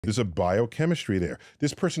There's a biochemistry there.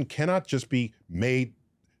 This person cannot just be made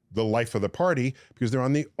the life of the party because they're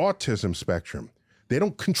on the autism spectrum. They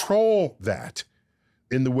don't control that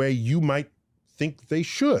in the way you might think they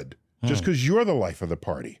should, just because you're the life of the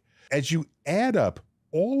party. As you add up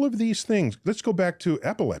all of these things, let's go back to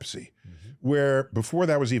epilepsy, where before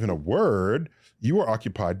that was even a word, you were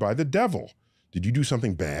occupied by the devil. Did you do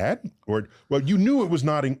something bad? Or, well, you knew it was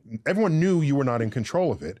not, everyone knew you were not in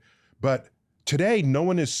control of it, but today, no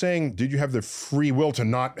one is saying, did you have the free will to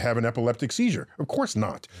not have an epileptic seizure? Of course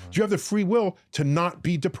not. Do you have the free will to not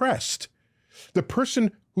be depressed? The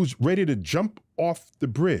person who's ready to jump off the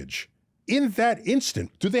bridge, in that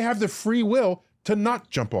instant, do they have the free will to not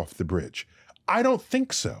jump off the bridge? I don't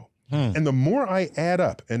think so. And the more I add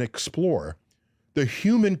up and explore the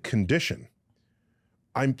human condition,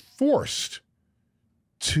 I'm forced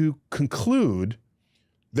to conclude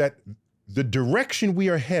that the direction we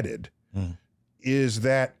are headed is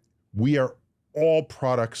that we are all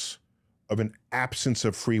products of an absence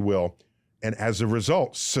of free will. And as a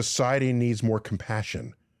result, society needs more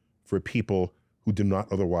compassion for people who do not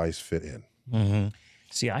otherwise fit in.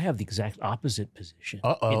 See, I have the exact opposite position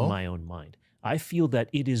in my own mind. I feel that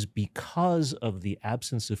it is because of the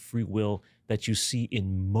absence of free will that you see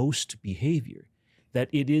in most behavior, that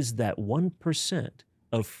it is that 1%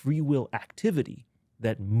 of free will activity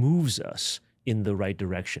that moves us in the right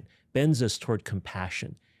direction, bends us toward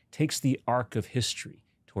compassion, takes the arc of history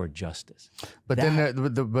toward justice. But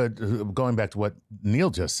but going back to what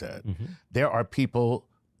Neil just said, there are people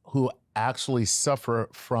who actually suffer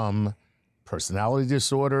from personality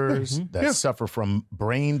disorders, that suffer from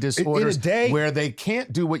brain disorders, where they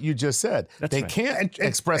can't do what you just said. They can't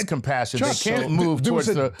express compassion. They can't move towards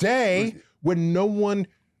the... There was a day when no one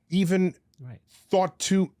even thought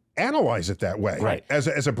to analyze it that way,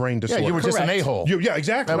 as a brain disorder. Yeah, you were just an a-hole. Yeah,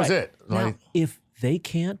 exactly. That was it. Now, if they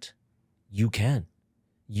can't, you can.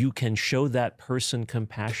 You can show that person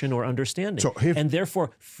compassion or understanding. And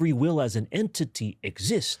therefore, free will as an entity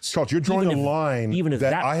exists. Charles, you're drawing a line even if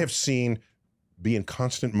that I have seen be in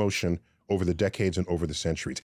constant motion over the decades and over the centuries.